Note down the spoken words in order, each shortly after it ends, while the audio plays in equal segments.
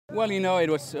Well, you know, it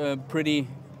was a pretty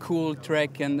cool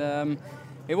track, and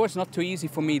it was not too easy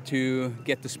for me to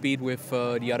get the speed with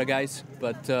the other guys,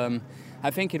 but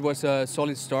I think it was a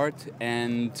solid start.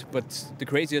 But the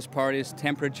craziest part is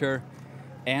temperature,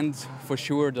 and for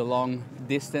sure the long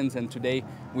distance. And today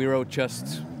we rode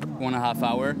just 1.5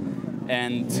 hours,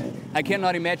 and I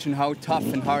cannot imagine how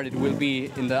tough and hard it will be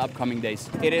in the upcoming days.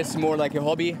 It is more like a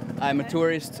hobby. I'm a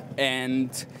tourist, and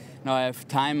now I have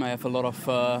time. I have a lot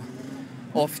of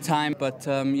off time, but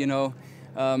you know,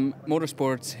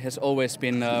 motorsports has always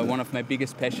been one of my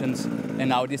biggest passions, and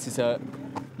now this is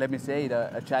let me say it,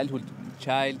 a childhood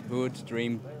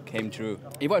dream came true.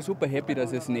 Ich war super happy,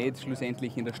 dass es nicht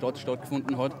schlussendlich in der Stadt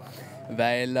stattgefunden hat,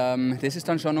 weil das ist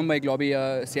dann schon nochmal, glaube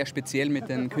ich, sehr speziell mit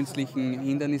den künstlichen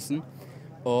Hindernissen.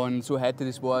 Und so heute,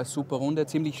 das war eine super Runde,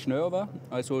 ziemlich schnell aber,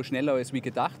 also schneller als wie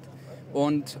gedacht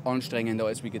und anstrengender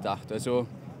als wie gedacht. Also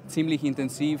ziemlich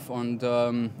intensiv, und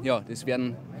ja, das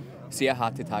werden sehr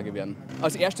harte Tage werden.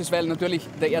 Als erstes, weil natürlich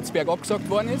der Erzberg abgesagt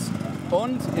worden ist,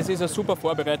 und es ist eine super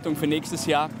Vorbereitung für nächstes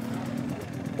Jahr,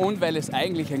 und weil es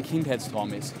eigentlich ein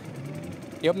Kindheitstraum ist.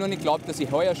 Ich habe nur nicht geglaubt, dass ich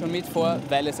heuer schon mitfahre,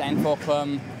 weil es einfach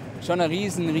schon eine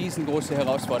riesengroße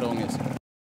Herausforderung ist.